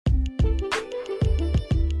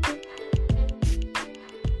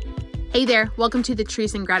Hey there, welcome to the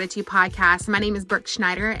Truth and Gratitude podcast. My name is Brooke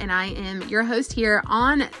Schneider, and I am your host here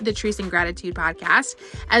on the Truth and Gratitude podcast,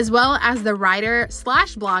 as well as the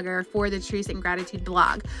writer/blogger for the Truth and Gratitude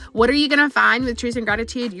blog. What are you going to find with Truth and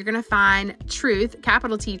Gratitude? You're going to find truth,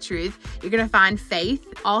 capital T truth. You're going to find faith,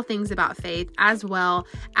 all things about faith, as well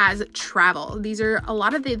as travel. These are a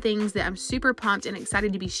lot of the things that I'm super pumped and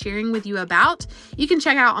excited to be sharing with you about. You can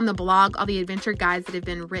check out on the blog all the adventure guides that have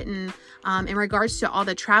been written in regards to all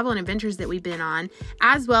the travel and adventures that we've been on,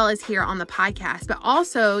 as well as here on the podcast. But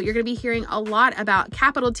also, you're going to be hearing a lot about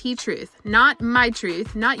capital T truth, not my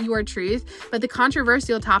truth, not your truth, but the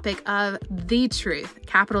controversial topic of the truth,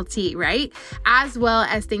 capital T, right? As well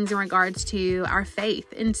as things in regards to our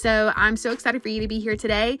faith. And so I'm so excited for you to be here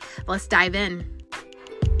today. Let's dive in.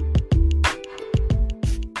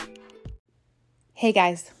 Hey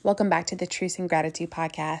guys, welcome back to the Truth and Gratitude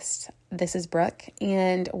podcast. This is Brooke,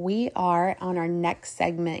 and we are on our next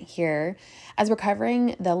segment here as we're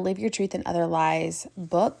covering the Live Your Truth and Other Lies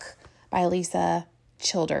book by Alisa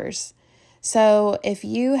Childers. So if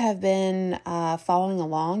you have been following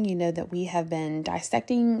along, you know that we have been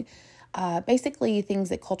dissecting basically things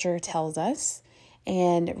that culture tells us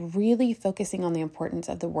and really focusing on the importance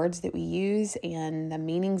of the words that we use and the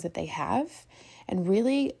meanings that they have, and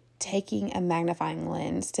really taking a magnifying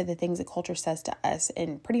lens to the things that culture says to us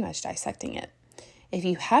and pretty much dissecting it. If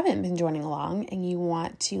you haven't been joining along and you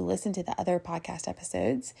want to listen to the other podcast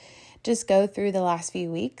episodes, just go through the last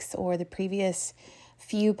few weeks or the previous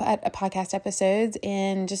few podcast episodes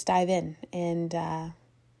and just dive in and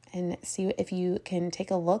see if you can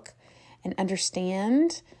take a look and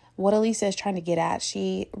understand what Alisa is trying to get at.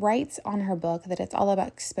 She writes on her book that it's all about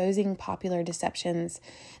exposing popular deceptions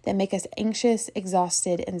that make us anxious,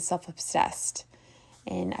 exhausted, and self-obsessed.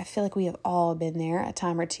 And I feel like we have all been there a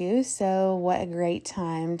time or two. So what a great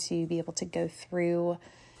time to be able to go through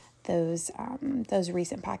those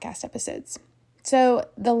recent podcast episodes. So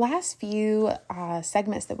the last few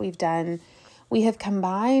segments that we've done, we have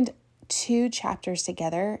combined 2 chapters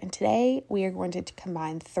together. And today we are going to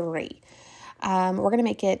combine 3. We're going to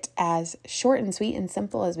make it as short and sweet and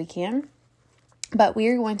simple as we can, but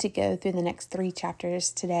we're going to go through the next 3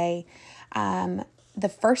 chapters today. The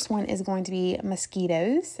first one is going to be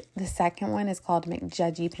mosquitoes. The second one is called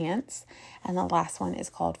McJudgy Pants, and the last one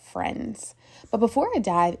is called Friends. But before I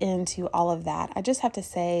dive into all of that, I just have to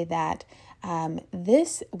say that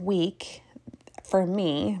this week, for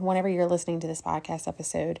me, whenever you're listening to this podcast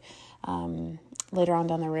episode, later on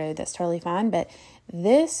down the road, that's totally fine. But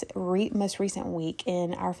this most recent week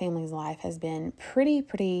in our family's life has been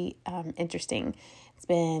pretty interesting. It's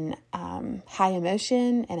been high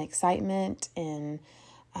emotion and excitement and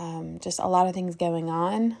just a lot of things going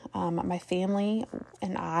on. My family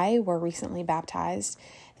and I were recently baptized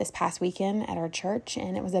this past weekend at our church,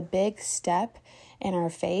 and it was a big step in our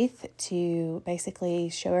faith to basically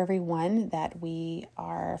show everyone that we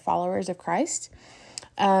are followers of Christ.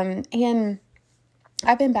 And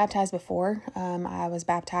I've been baptized before. I was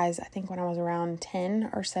baptized, I think, when I was around 10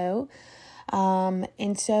 or so.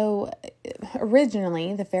 And so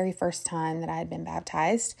originally, the very first time that I had been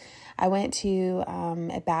baptized, I went to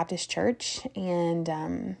a Baptist church and,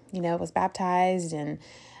 was baptized. And,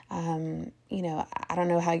 I don't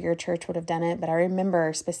know how your church would have done it, but I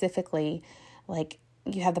remember specifically, like,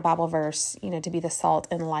 you have the Bible verse, to be the salt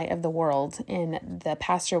and light of the world. And the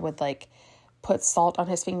pastor would, put salt on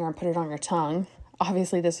his finger and put it on your tongue.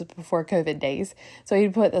 Obviously, this was before COVID days. So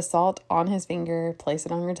he'd put the salt on his finger, place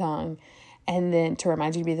it on your tongue, and then to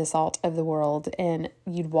remind you to be the salt of the world. And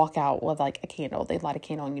you'd walk out with a candle. They'd light a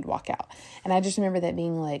candle and you'd walk out. And I just remember that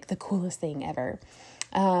being the coolest thing ever.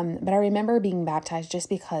 But I remember being baptized just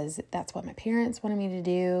because that's what my parents wanted me to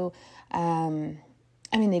do.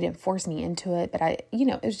 They didn't force me into it, but it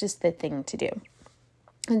was just the thing to do.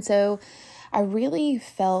 And so I really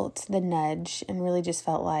felt the nudge and really just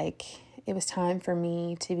felt like it was time for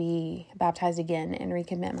me to be baptized again and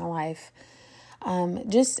recommit my life.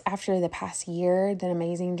 Just after the past year, the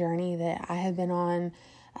amazing journey that I have been on,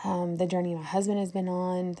 the journey my husband has been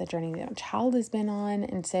on, the journey that my child has been on.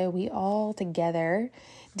 And so we all together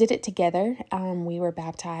did it together. We were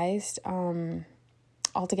baptized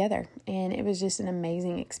all together. And it was just an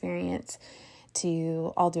amazing experience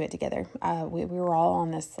to all do it together. We were all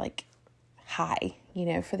on this high,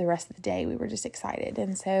 for the rest of the day. We were just excited.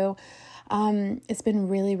 And so it's been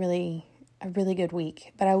really a really good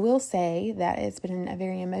week. But I will say that it's been a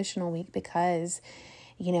very emotional week because,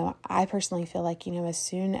 I personally feel like, as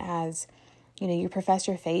soon as, you profess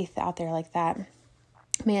your faith out there like that,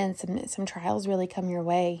 man, some trials really come your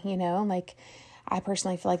way, I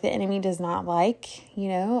personally feel like the enemy does not like,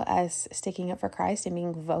 us sticking up for Christ and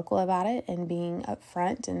being vocal about it and being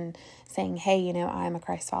upfront and saying, hey, I'm a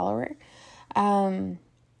Christ follower.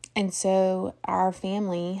 And so our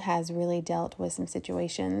family has really dealt with some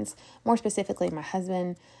situations, more specifically my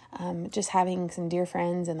husband, just having some dear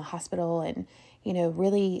friends in the hospital and,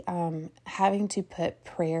 really having to put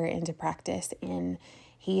prayer into practice. And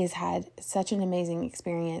he has had such an amazing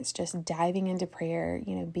experience just diving into prayer,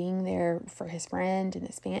 being there for his friend and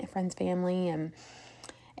his friend's family and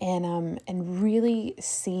really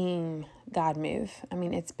seeing God move. I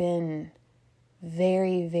mean, it's been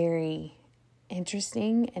very, very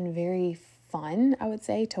interesting and very fun, I would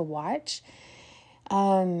say, to watch.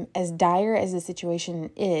 As dire as the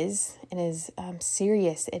situation is and as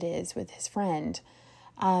serious it is with his friend,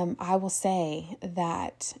 I will say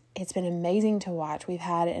that it's been amazing to watch. We've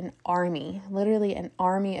had an army, literally an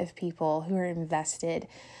army of people who are invested,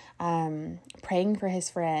 praying for his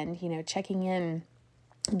friend, checking in,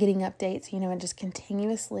 getting updates, and just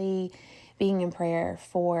continuously being in prayer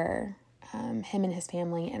for him and his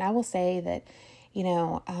family. And I will say that,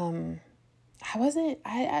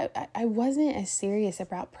 I wasn't as serious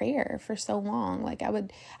about prayer for so long. Like I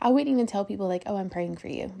wouldn't even tell people like, oh, I'm praying for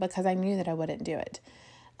you, because I knew that I wouldn't do it.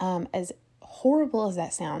 As horrible as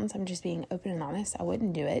that sounds, I'm just being open and honest. I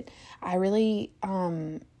wouldn't do it. I really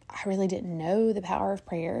didn't know the power of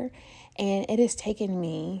prayer, and it has taken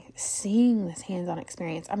me seeing this hands-on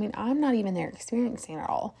experience. I mean, I'm not even there experiencing it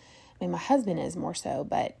all. I mean, my husband is more so,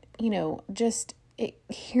 but just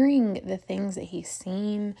hearing the things that he's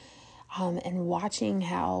seen, and watching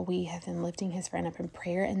how we have been lifting his friend up in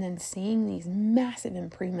prayer, and then seeing these massive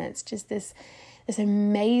improvements, just this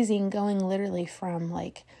amazing going literally from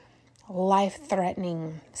like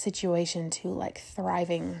life-threatening situation to like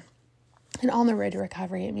thriving and on the road to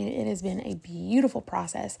recovery. I mean, it has been a beautiful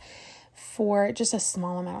process for just a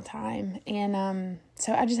small amount of time. And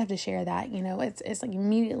so I just have to share that, it's like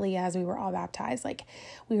immediately as we were all baptized, like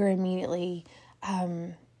we were immediately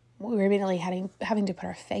having to put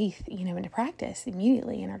our faith, into practice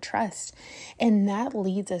immediately, and our trust. And that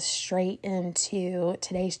leads us straight into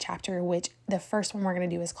today's chapter, which the first one we're going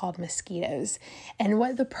to do is called mosquitoes. And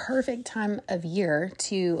what the perfect time of year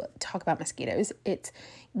to talk about mosquitoes. It's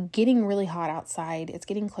getting really hot outside. It's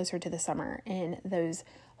getting closer to the summer, and those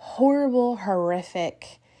horrible,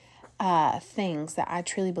 horrific things that I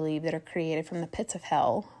truly believe that are created from the pits of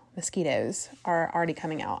hell, mosquitoes, are already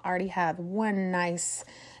coming out. I already have one nice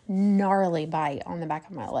gnarly bite on the back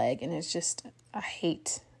of my leg, and it's just, I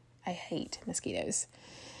hate mosquitoes.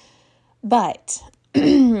 But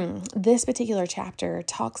this particular chapter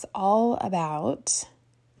talks all about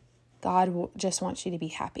God just wants you to be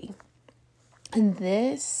happy. And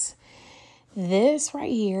this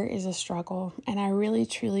right here is a struggle. And I really,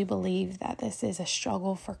 truly believe that this is a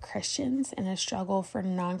struggle for Christians and a struggle for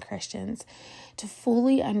non-Christians to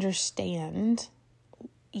fully understand,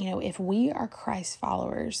 if we are Christ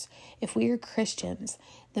followers, if we are Christians,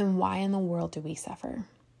 then why in the world do we suffer?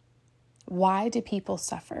 Why do people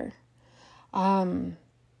suffer? And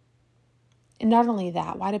not only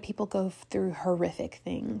that, why do people go through horrific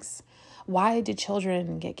things? Why do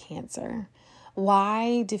children get cancer?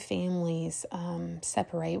 Why do families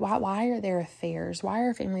separate? Why are there affairs? Why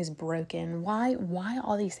are families broken? Why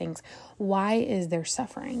all these things? Why is there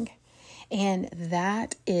suffering? And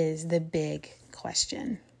that is the big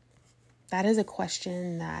question. That is a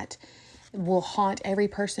question that will haunt every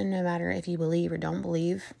person, no matter if you believe or don't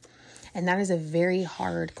believe. And that is a very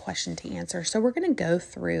hard question to answer. So we're going to go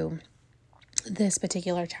through this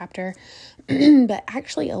particular chapter. But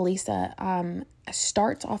actually, Alisa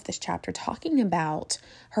starts off this chapter talking about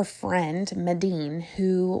her friend, Medine,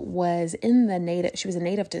 who was she was a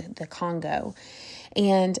native to the Congo.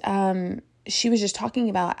 And she was just talking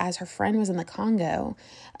about, as her friend was in the Congo,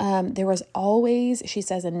 there was always, she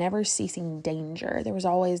says, a never ceasing danger. There was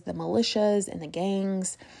always the militias and the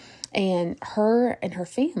gangs, and her and her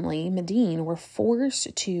family, Medine, were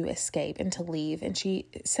forced to escape and to leave. And she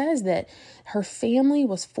says that her family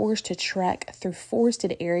was forced to trek through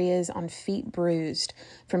forested areas on feet bruised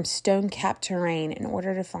from stone-capped terrain in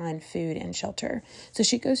order to find food and shelter. So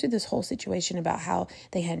she goes through this whole situation about how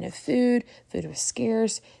they had no food was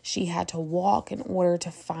scarce. She had to walk in order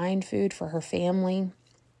to find food for her family.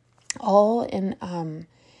 All in,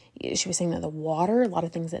 she was saying that the water, a lot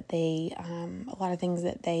of things that they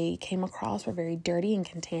came across were very dirty and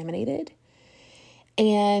contaminated.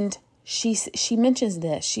 And she mentions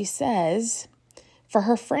this. She says, for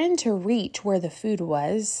her friend to reach where the food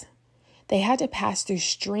was, they had to pass through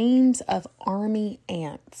streams of army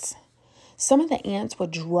ants. Some of the ants would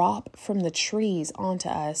drop from the trees onto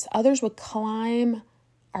us. Others would climb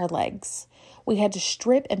our legs. We had to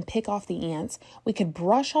strip and pick off the ants. We could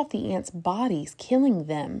brush off the ants' bodies, killing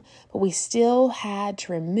them, but we still had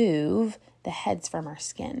to remove the heads from our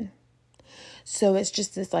skin. So it's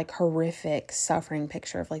just this like horrific suffering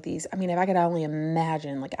picture of like these. I mean, if I could only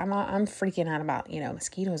imagine, like I'm freaking out about,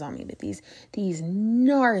 mosquitoes on me, but these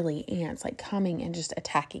gnarly ants like coming and just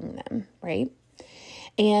attacking them, right?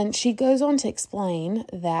 And she goes on to explain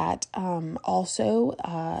that also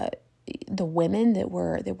the women that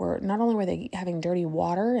were not only were they having dirty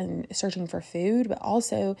water and searching for food, but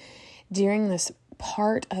also during this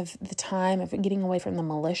part of the time of getting away from the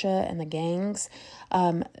militia and the gangs,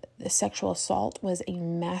 the sexual assault was a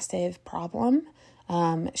massive problem.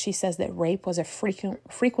 She says that rape was a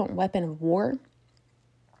frequent weapon of war.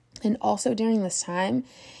 And also during this time,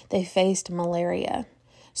 they faced malaria.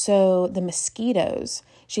 So the mosquitoes,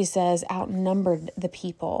 she says, outnumbered the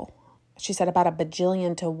people. She said about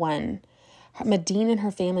 1,000,000,000 to 1. Medine and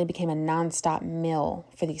her family became a nonstop meal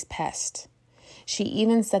for these pests. She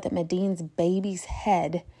even said that Medine's baby's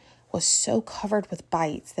head was so covered with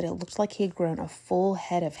bites that it looked like he had grown a full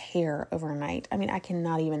head of hair overnight. I mean, I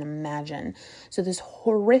cannot even imagine. So this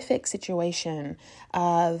horrific situation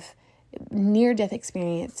of near-death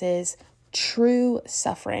experiences, true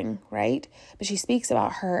suffering, right? But she speaks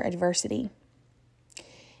about her adversity.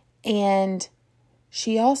 And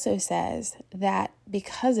she also says that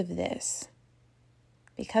because of this,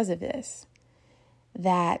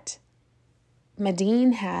 that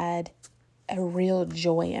Medine had a real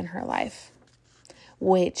joy in her life,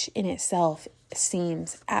 which in itself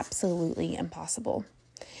seems absolutely impossible.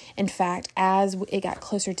 In fact, as it got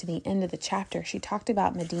closer to the end of the chapter, she talked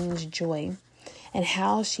about Medine's joy and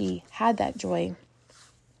how she had that joy.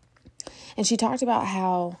 And she talked about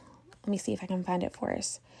how, let me see if I can find it for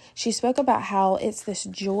us. She spoke about how it's this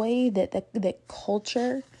joy that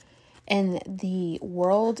culture and the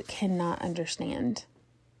world cannot understand.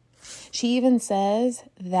 She even says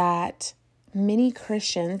that many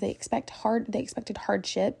Christians, they expected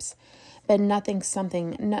hardships, but nothing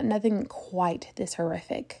quite this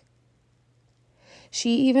horrific.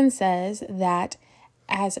 She even says that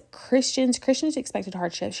as Christians expected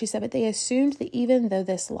hardships. She said, but they assumed that even though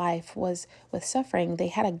this life was with suffering, they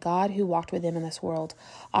had a God who walked with them in this world,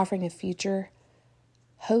 offering a future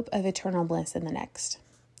hope of eternal bliss in the next.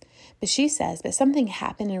 But she says, but something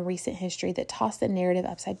happened in recent history that tossed the narrative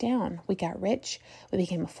upside down. We got rich. We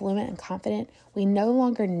became affluent and confident. We no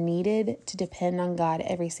longer needed to depend on God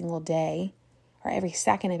every single day or every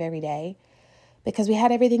second of every day because we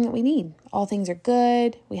had everything that we need. All things are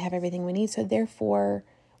good. We have everything we need. So therefore,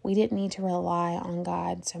 we didn't need to rely on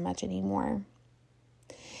God so much anymore.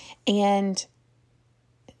 And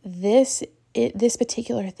this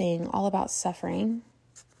particular thing, all about suffering,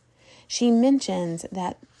 she mentions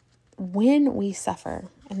that when we suffer,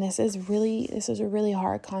 and this is a really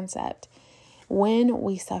hard concept. When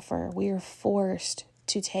we suffer, we are forced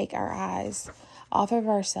to take our eyes off of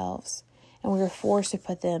ourselves and we are forced to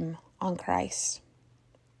put them on Christ.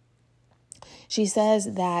 She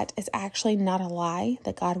says that it's actually not a lie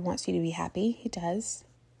that God wants you to be happy. He does.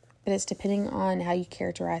 But it's depending on how you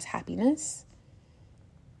characterize happiness.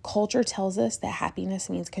 Culture tells us that happiness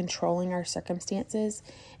means controlling our circumstances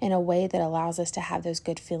in a way that allows us to have those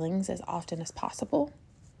good feelings as often as possible.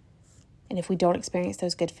 And if we don't experience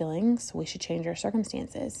those good feelings, we should change our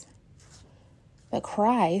circumstances. But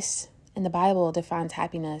Christ in the Bible defines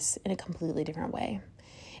happiness in a completely different way.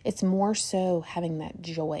 It's more so having that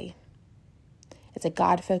joy. It's a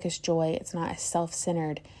God-focused joy. It's not a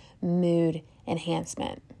self-centered mood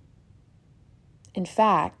enhancement. In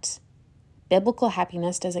fact, biblical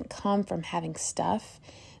happiness doesn't come from having stuff,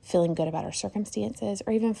 feeling good about our circumstances,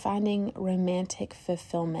 or even finding romantic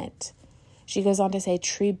fulfillment. She goes on to say,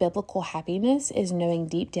 true biblical happiness is knowing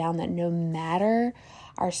deep down that no matter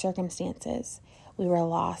our circumstances, we were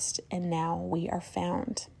lost and now we are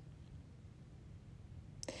found.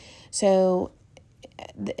 So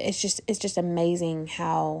it's just amazing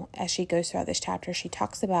how, as she goes throughout this chapter, she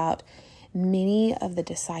talks about many of the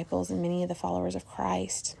disciples and many of the followers of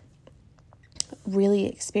Christ really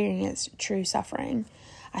experienced true suffering.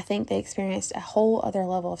 I think they experienced a whole other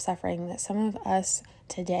level of suffering that some of us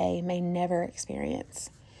today may never experience.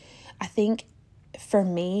 I think for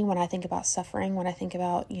me, when I think about suffering, when I think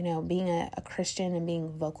about, being a Christian and being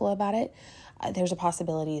vocal about it, there's a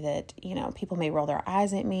possibility that, people may roll their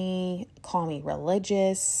eyes at me, call me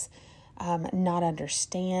religious, not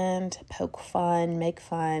understand, poke fun, make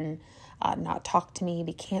fun, not talk to me,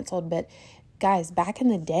 be canceled. But guys, back in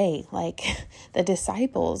the day, like the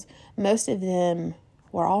disciples, most of them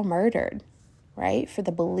were all murdered. right? For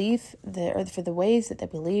the belief, or for the ways that they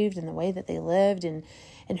believed and the way that they lived and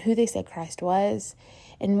who they said Christ was.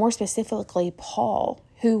 And more specifically, Paul,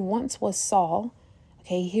 who once was Saul,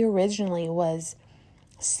 okay, he originally was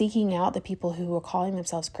seeking out the people who were calling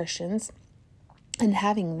themselves Christians and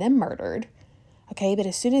having them murdered, okay? But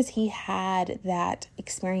as soon as he had that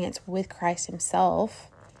experience with Christ himself,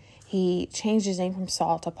 he changed his name from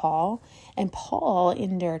Saul to Paul, and Paul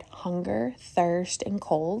endured hunger, thirst, and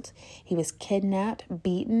cold. He was kidnapped,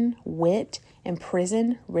 beaten, whipped,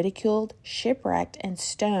 imprisoned, ridiculed, shipwrecked, and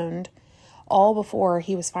stoned, all before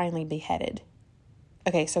he was finally beheaded.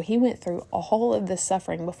 Okay, so he went through all of this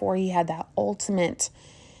suffering before he had that ultimate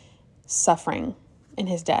suffering in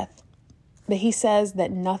his death. But he says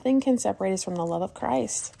that nothing can separate us from the love of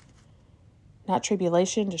Christ. Not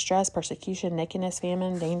tribulation, distress, persecution, nakedness,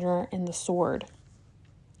 famine, danger, and the sword.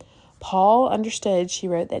 Paul understood, she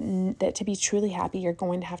wrote, that to be truly happy, you're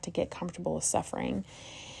going to have to get comfortable with suffering.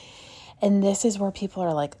 And this is where people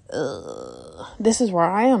are like, ugh. This is where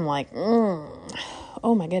I am like,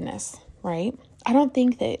 oh my goodness, right? I don't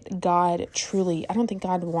think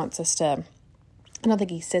God wants us to, I don't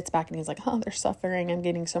think he sits back and he's like, oh, they're suffering. I'm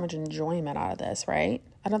getting so much enjoyment out of this, right?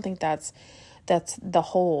 I don't think that's the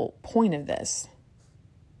whole point of this.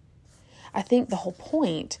 I think the whole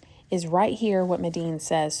point is right here what Medine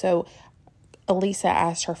says. So Alisa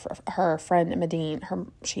asked her friend Medine,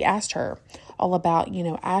 she asked her all about,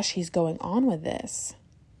 as she's going on with this,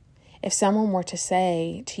 if someone were to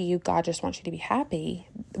say to you, God just wants you to be happy,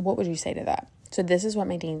 what would you say to that? So this is what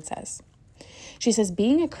Medine says. She says,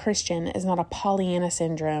 being a Christian is not a Pollyanna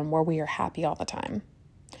syndrome where we are happy all the time.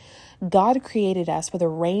 God created us with a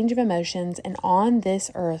range of emotions, and on this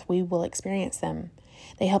earth we will experience them.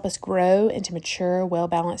 They help us grow into mature,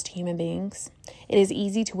 well-balanced human beings. It is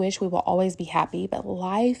easy to wish we will always be happy, but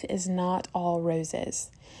life is not all roses.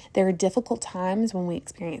 There are difficult times when we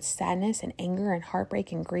experience sadness and anger and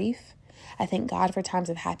heartbreak and grief. I thank God for times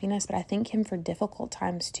of happiness, but I thank Him for difficult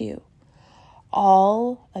times too.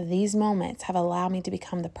 All of these moments have allowed me to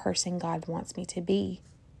become the person God wants me to be.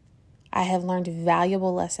 I have learned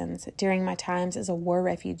valuable lessons during my times as a war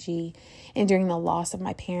refugee and during the loss of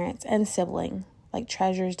my parents and sibling, like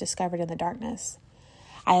treasures discovered in the darkness.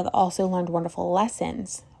 I have also learned wonderful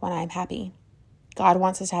lessons when I am happy. God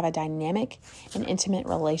wants us to have a dynamic and intimate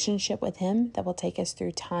relationship with Him that will take us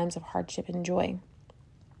through times of hardship and joy.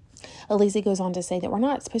 Alisa goes on to say that we're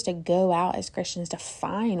not supposed to go out as Christians to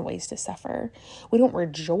find ways to suffer. We don't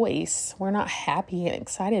rejoice. We're not happy and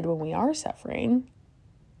excited when we are suffering.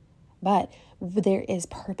 But there is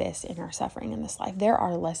purpose in our suffering in this life. There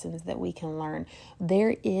are lessons that we can learn.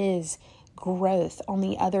 There is growth on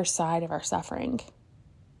the other side of our suffering.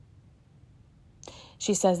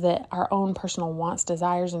 She says that our own personal wants,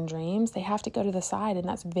 desires, and dreams, they have to go to the side, and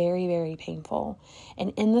that's very, very painful.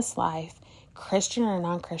 And in this life, Christian or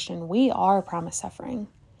non-Christian, we are promised suffering.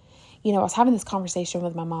 I was having this conversation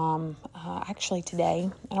with my mom actually today,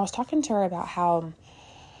 and I was talking to her about how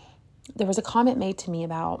there was a comment made to me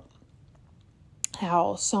about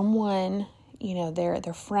how someone,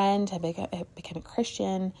 their friend had become a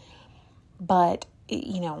Christian, but,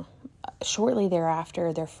 shortly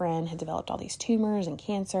thereafter, their friend had developed all these tumors and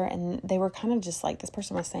cancer, and they were kind of just like, this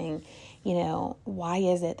person was saying, why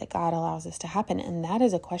is it that God allows this to happen? And that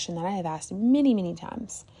is a question that I have asked many, many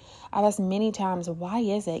times. I've asked many times, why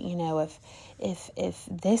is it, if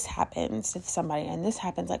this happens to somebody and this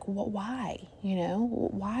happens, like, why?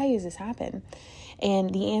 Why does this happen?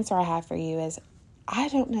 And the answer I have for you is, I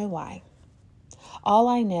don't know why. All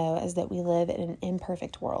I know is that we live in an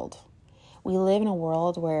imperfect world. We live in a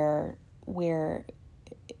world where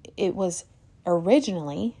it was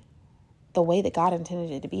originally the way that God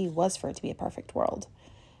intended it to be was for it to be a perfect world,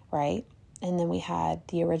 right? And then we had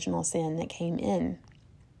the original sin that came in.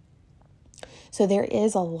 So there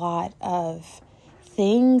is a lot of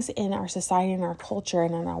things in our society, in our culture,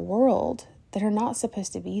 and in our world that are not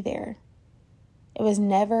supposed to be there. It was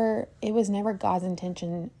never God's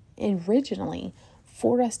intention originally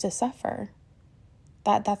for us to suffer.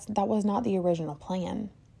 That was not the original plan.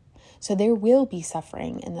 So there will be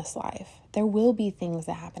suffering in this life. There will be things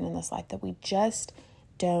that happen in this life that we just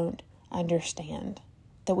don't understand,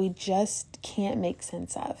 that we just can't make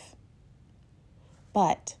sense of.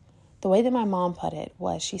 But the way that my mom put it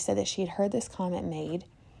was, she said that she had heard this comment made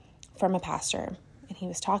from a pastor, and he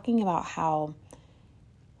was talking about how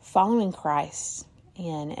following Christ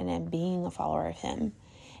and being a follower of Him,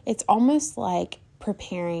 it's almost like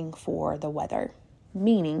preparing for the weather.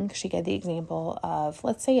 Meaning, she gave the example of,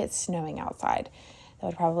 let's say it's snowing outside. That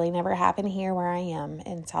would probably never happen here where I am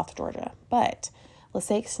in South Georgia. But let's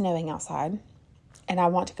say it's snowing outside and I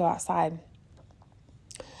want to go outside.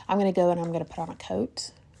 I'm going to go and I'm going to put on a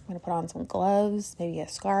coat. I'm going to put on some gloves, maybe a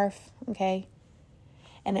scarf, okay?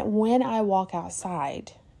 And that when I walk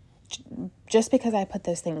outside, just because I put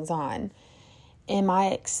those things on, am I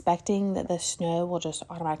expecting that the snow will just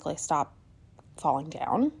automatically stop falling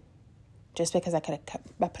down just because I put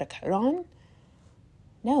a coat on?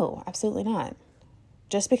 No, absolutely not.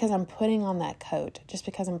 Just because I'm putting on that coat, just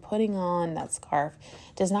because I'm putting on that scarf,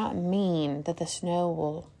 does not mean that the snow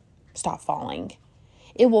will stop falling.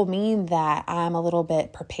 It will mean that I'm a little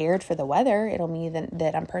bit prepared for the weather. It'll mean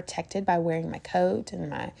that I'm protected by wearing my coat and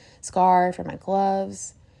my scarf and my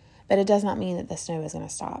gloves. But it does not mean that the snow is going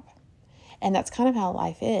to stop. And that's kind of how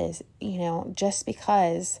life is. Just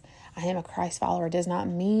because I am a Christ follower does not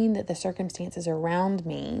mean that the circumstances around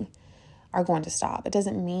me are going to stop. It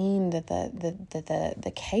doesn't mean that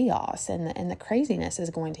the chaos and the craziness is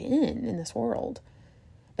going to end in this world.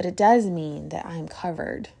 But it does mean that I'm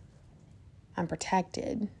covered. I'm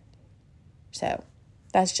protected. So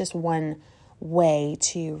that's just one way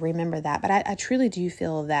to remember that. But I truly do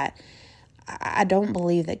feel that I don't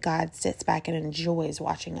believe that God sits back and enjoys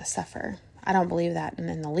watching us suffer. I don't believe that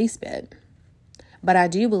in the least bit. But I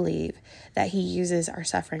do believe that he uses our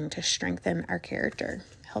suffering to strengthen our character.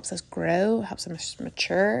 It helps us grow, helps us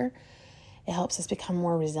mature. It helps us become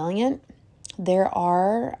more resilient. There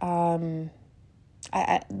are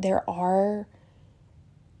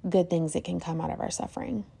good things that can come out of our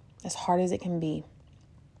suffering, as hard as it can be.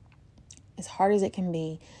 As hard as it can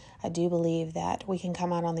be, I do believe that we can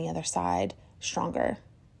come out on the other side stronger.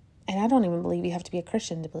 And I don't even believe you have to be a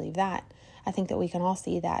Christian to believe that. I think that we can all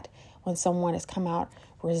see that when someone has come out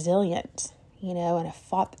resilient, and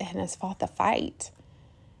has fought the fight.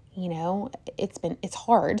 It's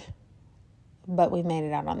hard, but we've made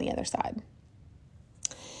it out on the other side.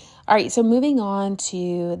 All right, so moving on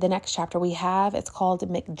to the next chapter it's called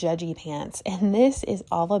McJudgy Pants. And this is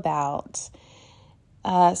all about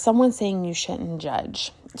someone saying you shouldn't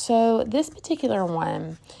judge. So this particular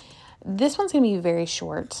one, this one's going to be very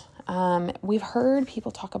short. We've heard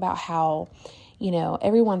people talk about how,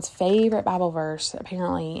 everyone's favorite Bible verse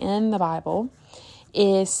apparently in the Bible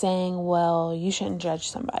is saying, well, you shouldn't judge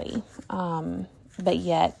somebody. But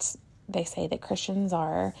yet they say that Christians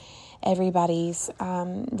are everybody's,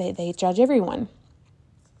 they judge everyone.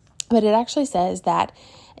 But it actually says that,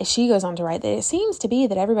 as she goes on to write, that it seems to be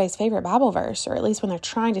that everybody's favorite Bible verse, or at least when they're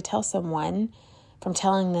trying to tell someone from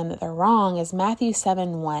telling them that they're wrong, is Matthew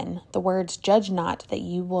 7:1. The words, "Judge not, that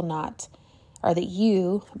you will not, or that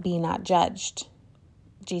you be not judged."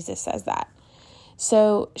 Jesus says that.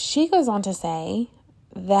 So she goes on to say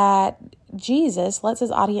that Jesus lets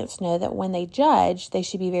his audience know that when they judge, they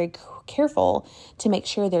should be very careful to make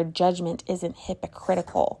sure their judgment isn't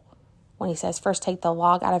hypocritical. When he says, first take the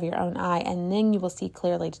log out of your own eye, and then you will see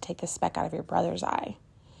clearly to take the speck out of your brother's eye.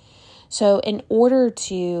 So in order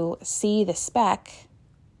to see the speck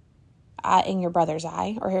in your brother's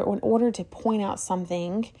eye, or in order to point out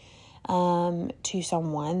something to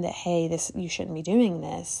someone that, hey, you shouldn't be doing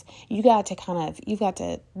this, you've got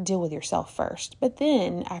to deal with yourself first. But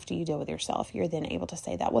then after you deal with yourself, you're then able to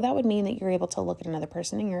say that. Well, that would mean that you're able to look at another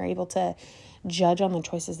person and you're able to judge on the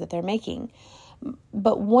choices that they're making.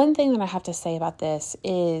 But one thing that I have to say about this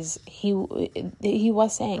is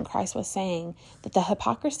Christ was saying that the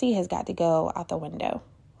hypocrisy has got to go out the window,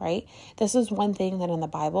 right? This is one thing that in the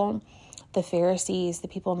Bible, the Pharisees, the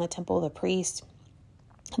people in the temple, the priests,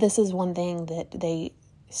 this is one thing that they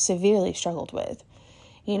severely struggled with.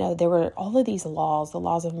 There were all of these laws, the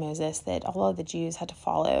laws of Moses, that all of the Jews had to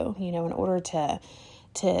follow, in order to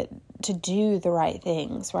do the right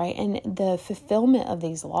things, right? And the fulfillment of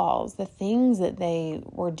these laws, the things that they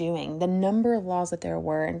were doing, the number of laws that there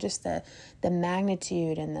were, and just the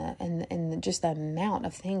magnitude and just the amount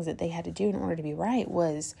of things that they had to do in order to be right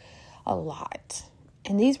was a lot.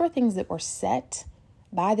 And these were things that were set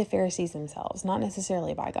by the Pharisees themselves, not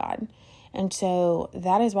necessarily by God. And so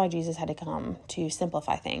that is why Jesus had to come to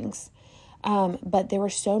simplify things. But there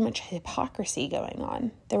was so much hypocrisy going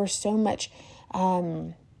on. There was so many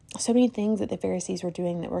things that the Pharisees were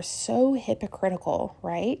doing that were so hypocritical,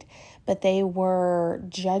 right? But they were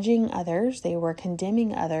judging others. They were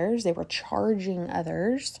condemning others. They were charging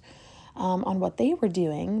others on what they were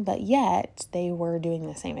doing, but yet they were doing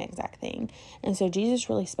the same exact thing. And so Jesus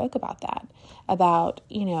really spoke about that, about,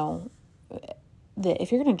 that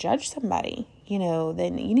if you're going to judge somebody,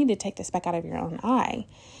 then you need to take the speck out of your own eye.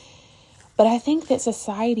 But I think that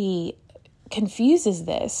society confuses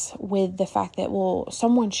this with the fact that, well,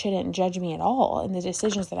 someone shouldn't judge me at all in the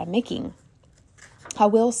decisions that I'm making. I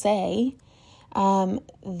will say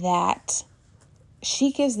that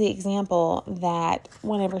she gives the example that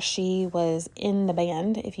whenever she was in the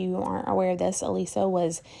band, if you aren't aware of this, Alisa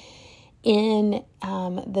was in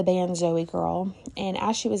the band Zoe Girl. And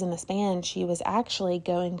as she was in this band, she was actually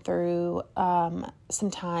going through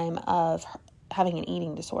some time of having an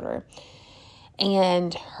eating disorder.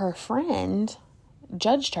 And her friend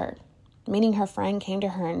judged her, meaning her friend came to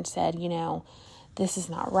her and said, this is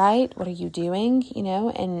not right. What are you doing?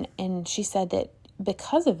 And she said that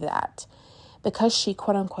because of that, because she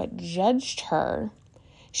quote unquote judged her,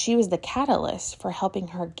 she was the catalyst for helping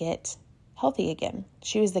her get healthy again.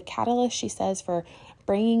 She was the catalyst, she says, for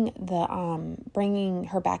bringing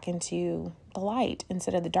her back into the light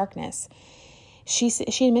instead of the darkness. She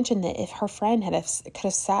had mentioned that if her friend could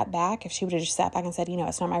have sat back, if she would have just sat back and said,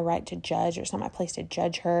 it's not my right to judge, or it's not my place to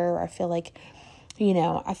judge her, or I feel like,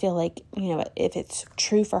 if it's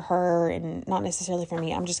true for her and not necessarily for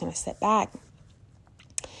me, I'm just going to sit back.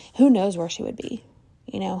 Who knows where she would be?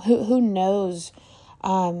 Who knows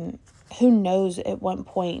at what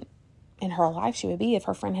point in her life she would be if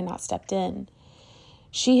her friend had not stepped in.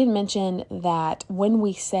 She had mentioned that when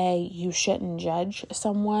we say you shouldn't judge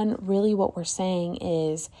someone, really what we're saying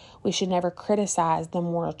is we should never criticize the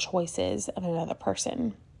moral choices of another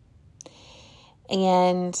person.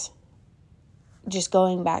 And just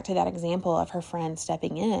going back to that example of her friend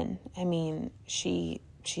stepping in, she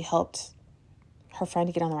helped her friend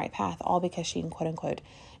to get on the right path, all because she quote unquote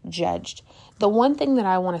judged. The one thing that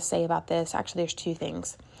I want to say about this, actually there's two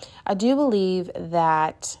things. I do believe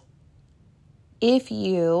that if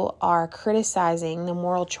you are criticizing the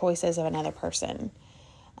moral choices of another person,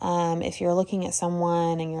 if you're looking at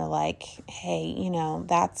someone and you're like, hey,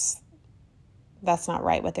 that's not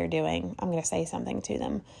right what they're doing, I'm going to say something to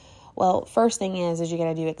them. Well, first thing is you got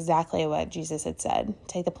to do exactly what Jesus had said.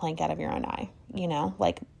 Take the plank out of your own eye,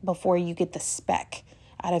 before you get the speck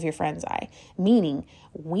out of your friend's eye. Meaning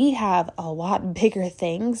we have a lot bigger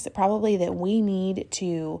things probably that we need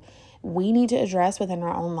to address within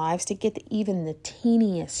our own lives to get even the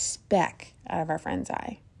teeniest speck out of our friend's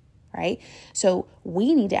eye, right? So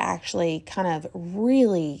we need to actually kind of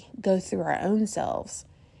really go through our own selves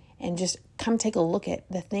and just come take a look at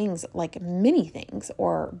the things, like many things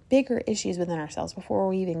or bigger issues within ourselves before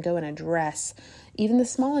we even go and address even the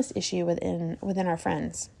smallest issue within our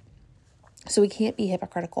friends. So we can't be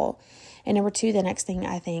hypocritical. And number two, the next thing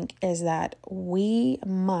I think is that we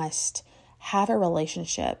must have a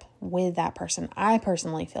relationship with that person. I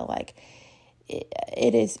personally feel like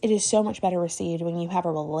it is so much better received when you have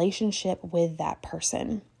a relationship with that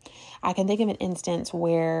person. I can think of an instance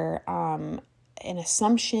where an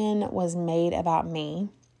assumption was made about me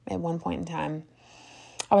at one point in time.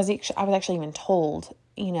 I was actually even told,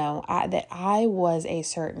 that I was a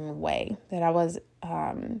certain way, that I was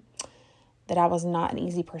not an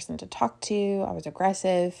easy person to talk to. I was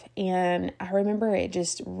aggressive. And I remember it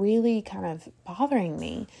just really kind of bothering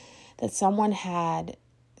me that someone had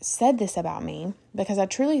said this about me, because I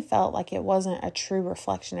truly felt like it wasn't a true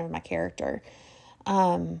reflection of my character.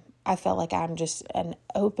 I felt like I'm just an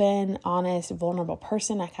open, honest, vulnerable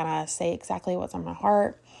person. I kind of say exactly what's on my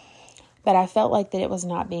heart, but I felt like that it was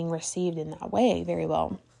not being received in that way very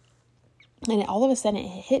well. And all of a sudden it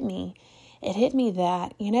hit me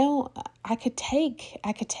that, I could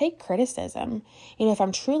take criticism. If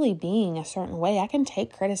I'm truly being a certain way, I can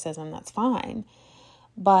take criticism. That's fine.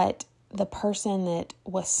 But the person that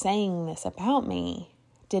was saying this about me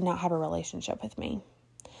did not have a relationship with me.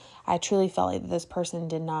 I truly felt like this person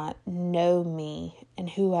did not know me and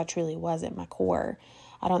who I truly was at my core.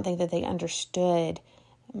 I don't think that they understood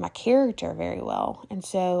my character very well. And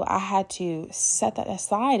so I had to set that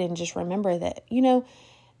aside and just remember that,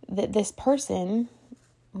 that this person,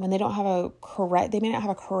 when they may not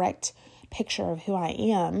have a correct picture of who I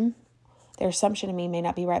am, their assumption of me may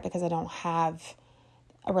not be right because I don't have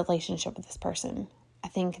a relationship with this person. I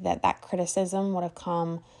think that criticism would have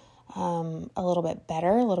come a little bit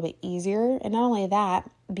better, a little bit easier. And not only that,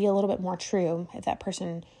 be a little bit more true if that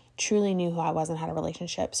person truly knew who I was and had a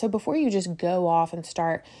relationship. So before you just go off and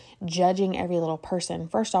start judging every little person,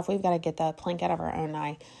 first off, we've got to get the plank out of our own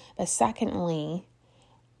eye. But secondly,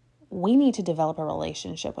 we need to develop a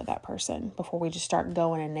relationship with that person before we just start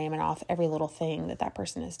going and naming off every little thing that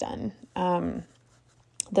person has done.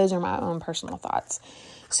 Those are my own personal thoughts.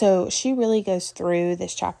 So she really goes through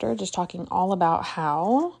this chapter just talking all about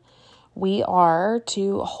how we are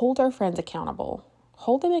to hold our friends accountable.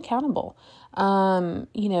 Hold them accountable. And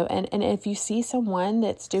if you see someone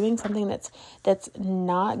that's doing something that's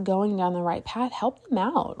not going down the right path, help them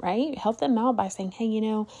out, right? Help them out by saying, hey,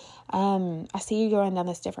 I see you going down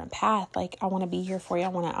this different path. Like, I want to be here for you. I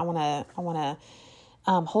want to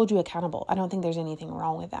hold you accountable. I don't think there's anything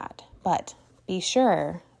wrong with that. But be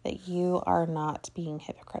sure that you are not being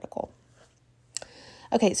hypocritical.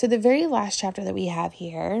 Okay, so the very last chapter that we have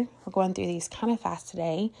here, we're going through these kind of fast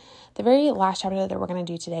today. The very last chapter that we're going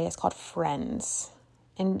to do today is called Friends.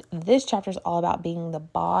 And this chapter is all about being the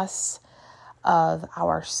boss of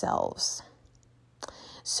ourselves.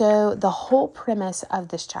 So the whole premise of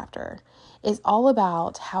this chapter is all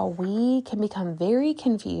about how we can become very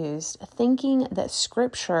confused thinking that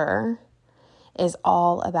Scripture is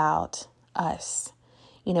all about us,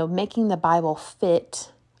 making the Bible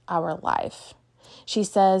fit our life. She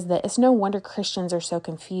says that it's no wonder Christians are so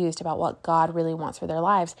confused about what God really wants for their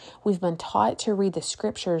lives. We've been taught to read the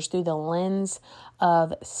Scriptures through the lens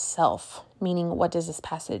of self, meaning what does this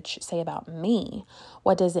passage say about me?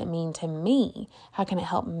 What does it mean to me? How can it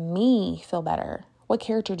help me feel better? What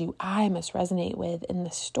character do I must resonate with in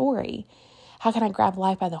the story? How can I grab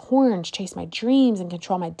life by the horns, chase my dreams, and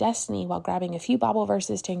control my destiny while grabbing a few Bible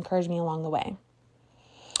verses to encourage me along the way?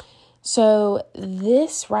 So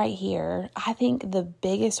this right here, I think the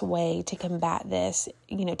biggest way to combat this,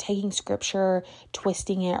 taking Scripture,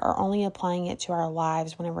 twisting it, or only applying it to our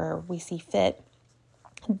lives whenever we see fit,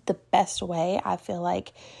 the best way I feel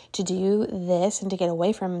like to do this and to get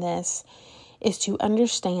away from this is to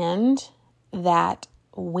understand that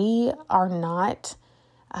we are not,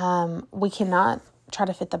 we cannot try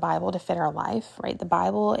to fit the Bible to fit our life, right? The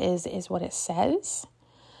Bible is what it says.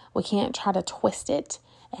 We can't try to twist it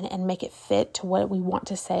and make it fit to what we want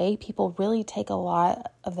to say. People really take a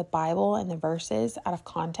lot of the Bible and the verses out of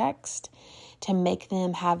context to make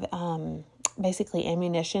them have basically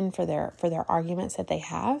ammunition for their arguments that they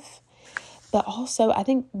have. But also, I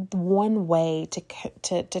think one way to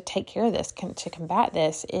take care of this, to combat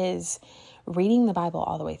this, is reading the Bible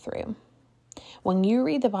all the way through. When you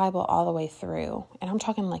read the Bible all the way through, and I'm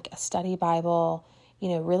talking like a study Bible,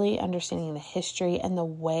 really understanding the history and the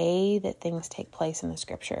way that things take place in the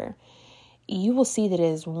Scripture, you will see that it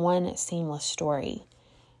is one seamless story.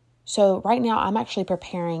 So right now I'm actually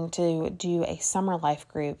preparing to do a summer life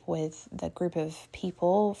group with the group of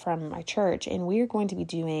people from my church, and we are going to be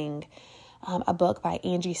doing a book by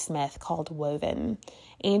Angie Smith called Woven.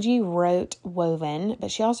 Angie wrote Woven, but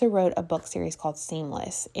she also wrote a book series called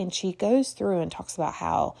Seamless, and she goes through and talks about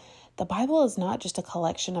how the Bible is not just a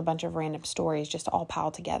collection, a bunch of random stories just all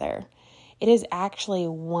piled together. It is actually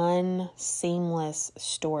one seamless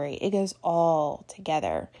story. It goes all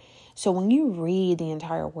together. So when you read the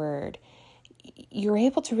entire word, you're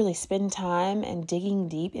able to really spend time and digging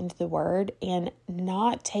deep into the word and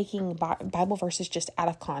not taking Bible verses just out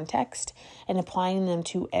of context and applying them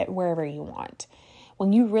to wherever you want.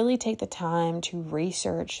 When you really take the time to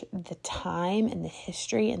research the time and the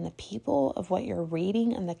history and the people of what you're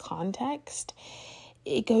reading and the context,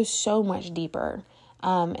 it goes so much deeper.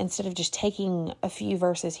 Instead of just taking a few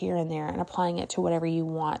verses here and there and applying it to whatever you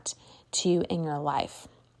want to in your life.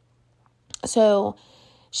 So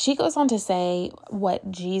she goes on to say what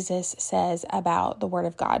Jesus says about the Word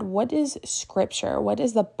of God. What does Scripture, what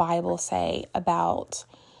does the Bible say about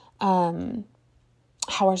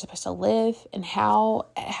how we're supposed to live and how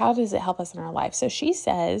does it help us in our life? So she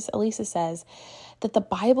says, Alisa says, that the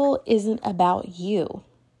Bible isn't about you.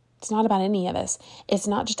 It's not about any of us. It's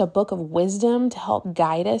not just a book of wisdom to help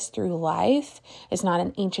guide us through life. It's not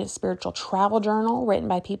an ancient spiritual travel journal written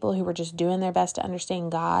by people who were just doing their best to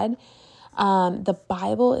understand God. The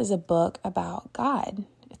Bible is a book about God.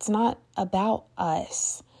 It's not about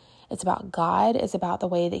us. It's about God. It's about the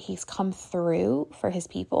way that He's come through for His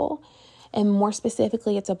people. And more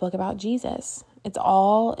specifically, it's a book about Jesus. It's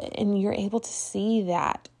all, and you're able to see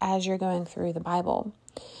that as you're going through the Bible.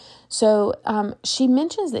 So she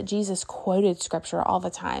mentions that Jesus quoted Scripture all the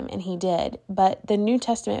time, and He did. But the New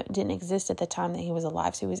Testament didn't exist at the time that He was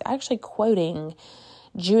alive. So He was actually quoting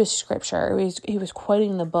Jewish Scripture. He was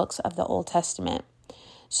quoting the books of the Old Testament.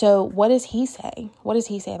 So what does He say? What does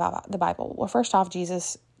He say about the Bible? Well, first off,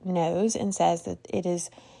 Jesus knows and says that it is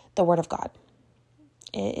the Word of God.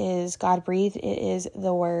 It is God-breathed. It is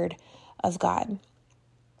the Word of God.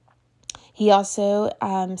 He also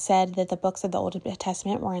said that the books of the Old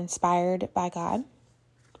Testament were inspired by God.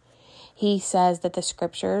 He says that the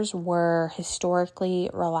Scriptures were historically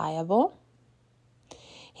reliable.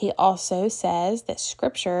 He also says that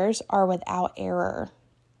Scriptures are without error,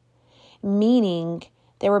 meaning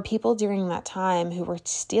there were people during that time who were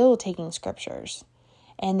still taking Scriptures.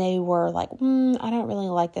 And they were like, I don't really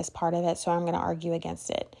like this part of it, so I'm going to argue against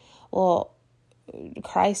it. Well,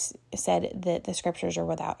 Christ said that the Scriptures are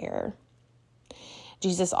without error.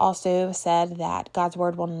 Jesus also said that God's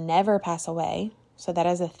Word will never pass away. So that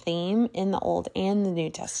is a theme in the Old and the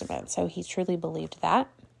New Testament. So he truly believed that.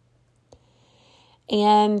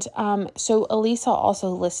 And so Alisa also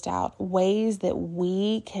lists out ways that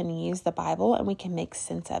we can use the Bible and we can make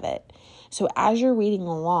sense of it. So as you're reading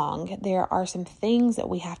along, there are some things that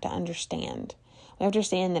we have to understand. We have to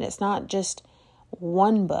understand that it's not just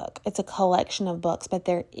one book. It's a collection of books, but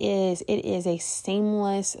it is a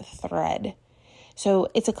seamless thread. So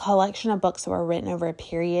it's a collection of books that were written over a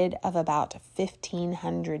period of about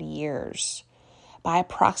 1,500 years by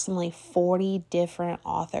approximately 40 different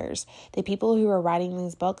authors. The people who were writing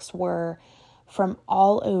these books were from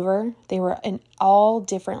all over. They were in all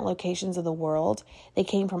different locations of the world. They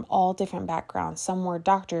came from all different backgrounds. Some were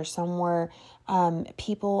doctors, some were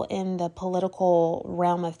people in the political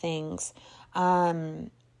realm of things.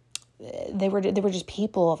 They were just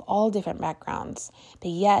people of all different backgrounds, but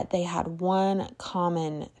yet they had one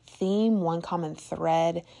common theme, one common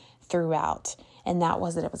thread throughout, and that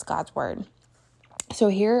was that it was God's word. So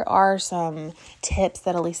here are some tips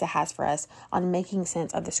that Alisa has for us on making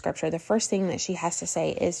sense of the scripture. The first thing that she has to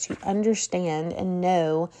say is to understand and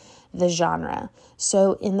know the genre.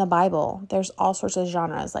 So in the Bible, there's all sorts of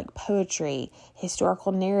genres like poetry,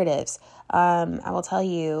 historical narratives. I will tell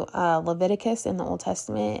you, Leviticus in the Old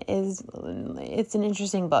Testament it's an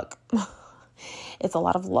interesting book. It's a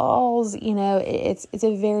lot of laws, it's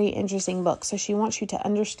a very interesting book. So she wants you to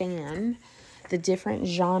understand the different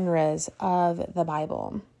genres of the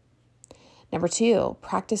Bible. Number 2,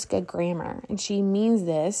 practice good grammar. And she means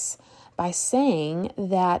this by saying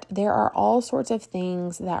that there are all sorts of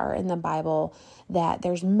things that are in the Bible, that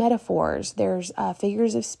there's metaphors, there's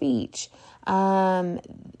figures of speech.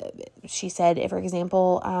 She said, for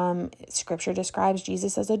example, scripture describes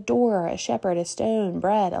Jesus as a door, a shepherd, a stone,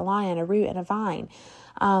 bread, a lion, a root, and a vine.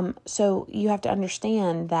 So you have to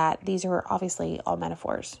understand that these are obviously all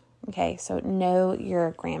metaphors. Okay, so know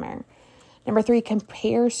your grammar. Number 3,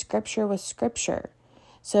 compare scripture with scripture.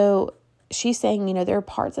 So she's saying, there are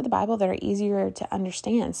parts of the Bible that are easier to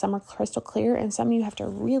understand. Some are crystal clear and some you have to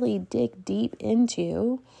really dig deep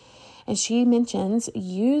into. And she mentions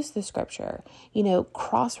use the scripture,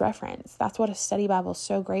 cross-reference. That's what a study Bible is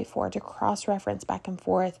so great for, to cross-reference back and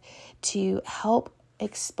forth to help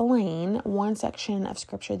explain one section of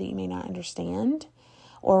scripture that you may not understand.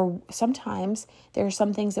 Or sometimes there are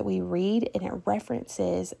some things that we read and it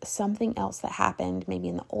references something else that happened maybe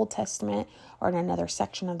in the Old Testament or in another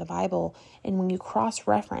section of the Bible. And when you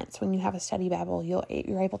cross-reference, when you have a study Bible,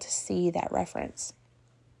 you're able to see that reference.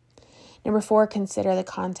 Number 4, consider the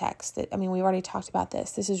context. We've already talked about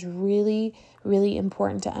this. This is really, really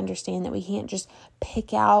important to understand, that we can't just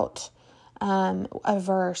pick out a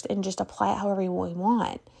verse and just apply it however we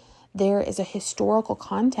want. There is a historical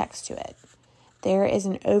context to it. There is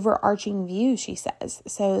an overarching view, she says.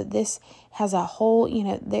 So this has a whole,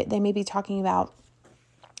 they may be talking about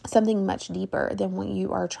something much deeper than what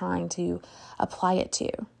you are trying to apply it to.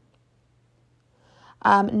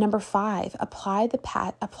 Number 5, apply the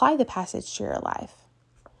passage to your life.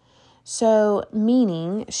 So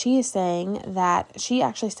meaning, she is saying that she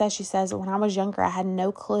says, when I was younger, I had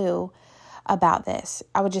no clue about this.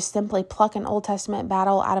 I would just simply pluck an Old Testament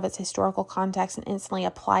battle out of its historical context and instantly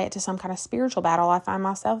apply it to some kind of spiritual battle I find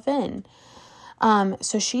myself in.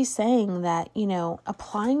 So she's saying that,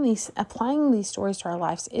 applying these stories to our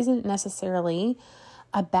lives isn't necessarily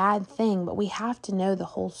a bad thing, but we have to know the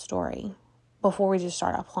whole story before we just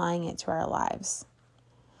start applying it to our lives.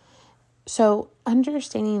 So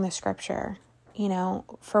understanding the scripture,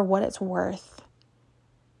 for what it's worth,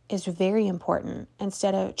 is very important,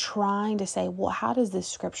 instead of trying to say, well, how does this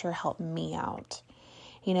scripture help me out?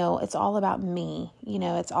 It's all about me.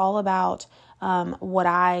 It's all about what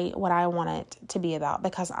I want it to be about,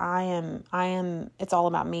 because it's all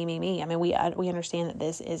about me. We understand that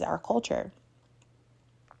this is our culture.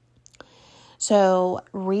 So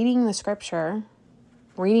reading the scripture,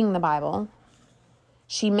 reading the Bible,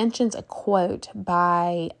 she mentions a quote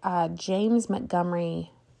by James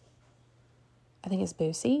Montgomery, I think it's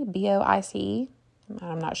Boice, Boice.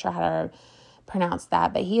 I'm not sure how to pronounce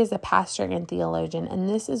that, but he is a pastor and theologian, and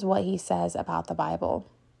this is what he says about the Bible.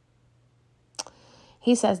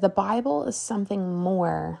 He says, the Bible is something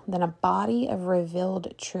more than a body of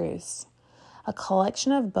revealed truths, a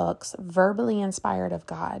collection of books verbally inspired of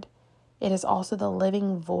God. It is also the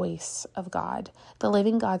living voice of God. The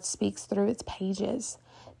living God speaks through its pages.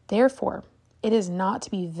 Therefore, it is not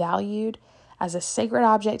to be valued as a sacred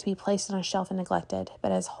object to be placed on a shelf and neglected,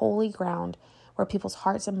 but as holy ground where people's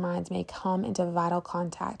hearts and minds may come into vital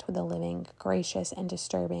contact with the living, gracious, and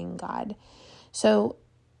disturbing God. So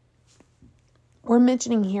we're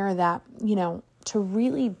mentioning here that, to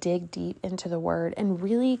really dig deep into the Word and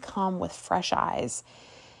really come with fresh eyes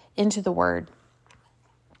into the Word.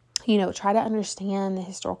 Try to understand the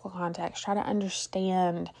historical context, try to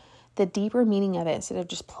understand the deeper meaning of it instead of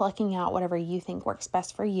just plucking out whatever you think works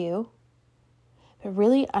best for you, but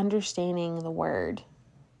really understanding the Word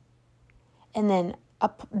and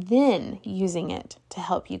then using it to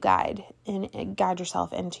help you guide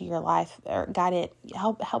yourself into your life, or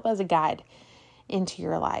help as a guide into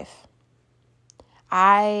your life.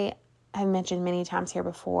 I have mentioned many times here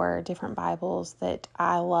before different Bibles that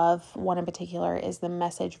I love. One in particular is the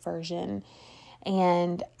Message version.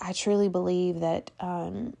 And I truly believe that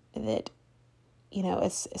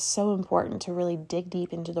it's so important to really dig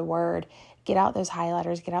deep into the Word, get out those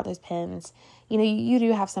highlighters, get out those pens. You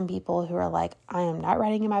do have some people who are like, I am not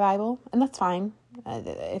writing in my Bible, and that's fine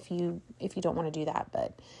if you don't want to do that.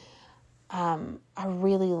 But I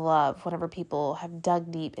really love whenever people have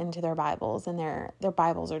dug deep into their Bibles, and their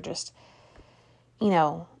Bibles are just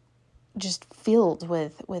filled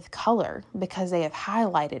with color because they have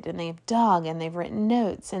highlighted and they've dug and they've written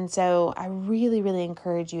notes. And so I really, really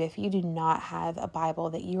encourage you, if you do not have a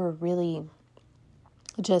Bible that you are really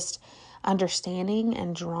just understanding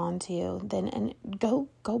and drawn to, then go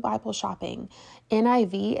Bible shopping.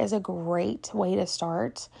 NIV is a great way to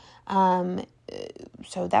start.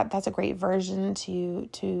 So that's a great version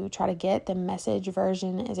to try to get. The Message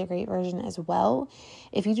version is a great version as well.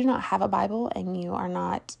 If you do not have a Bible and you are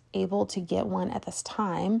not able to get one at this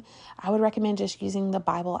time, I would recommend just using the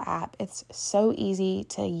Bible app. It's so easy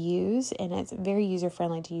to use and it's very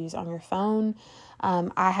user-friendly to use on your phone.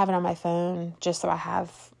 I have it on my phone just so I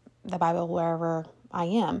have the Bible wherever I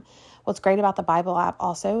am. What's great about the Bible app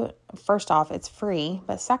also, first off, it's free,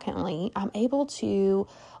 but secondly, I'm able to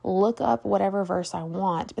look up whatever verse I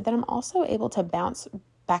want, but then I'm also able to bounce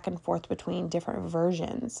back and forth between different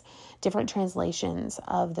versions, different translations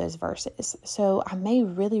of those verses. So I may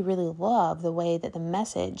really, really love the way that the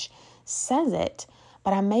Message says it,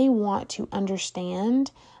 but I may want to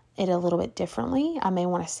understand it a little bit differently. I may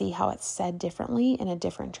want to see how it's said differently in a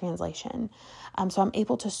different translation. So I'm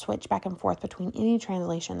able to switch back and forth between any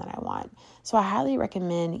translation that I want. So I highly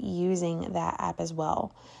recommend using that app as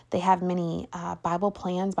well. They have many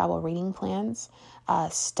Bible reading plans,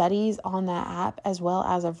 studies on that app, as well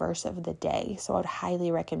as a verse of the day. So I would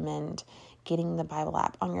highly recommend getting the Bible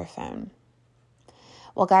app on your phone.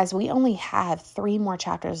 Well, guys, we only have 3 more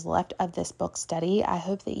chapters left of this book study. I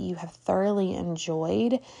hope that you have thoroughly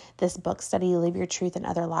enjoyed this book study, Live Your Truth and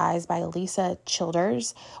Other Lies by Alisa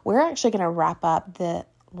Childers. We're actually going to wrap up the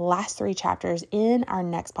last 3 chapters in our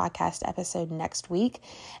next podcast episode next week.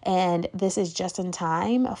 And this is just in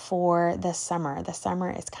time for the summer. The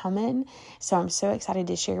summer is coming. So I'm so excited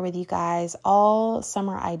to share with you guys all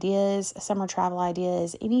summer ideas, summer travel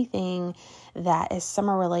ideas, anything that is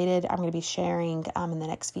summer related. I'm going to be sharing in the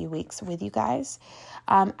next few weeks with you guys.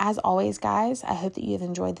 As always, guys, I hope that you have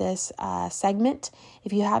enjoyed this segment.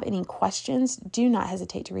 If you have any questions, do not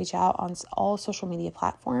hesitate to reach out on all social media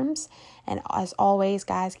platforms. And as always,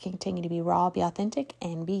 guys, continue to be raw, be authentic,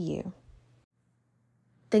 and be you.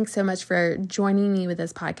 Thanks so much for joining me with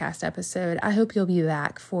this podcast episode. I hope you'll be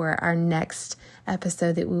back for our next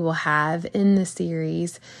episode that we will have in the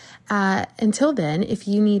series. Until then, if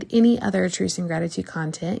you need any other Truth and Gratitude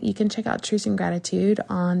content, you can check out Truth and Gratitude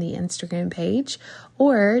on the Instagram page,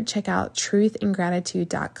 or check out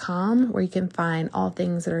truthandgratitude.com, where you can find all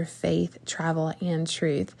things that are faith, travel, and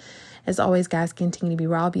truth. As always, guys, continue to be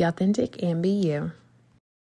raw, be authentic, and be you.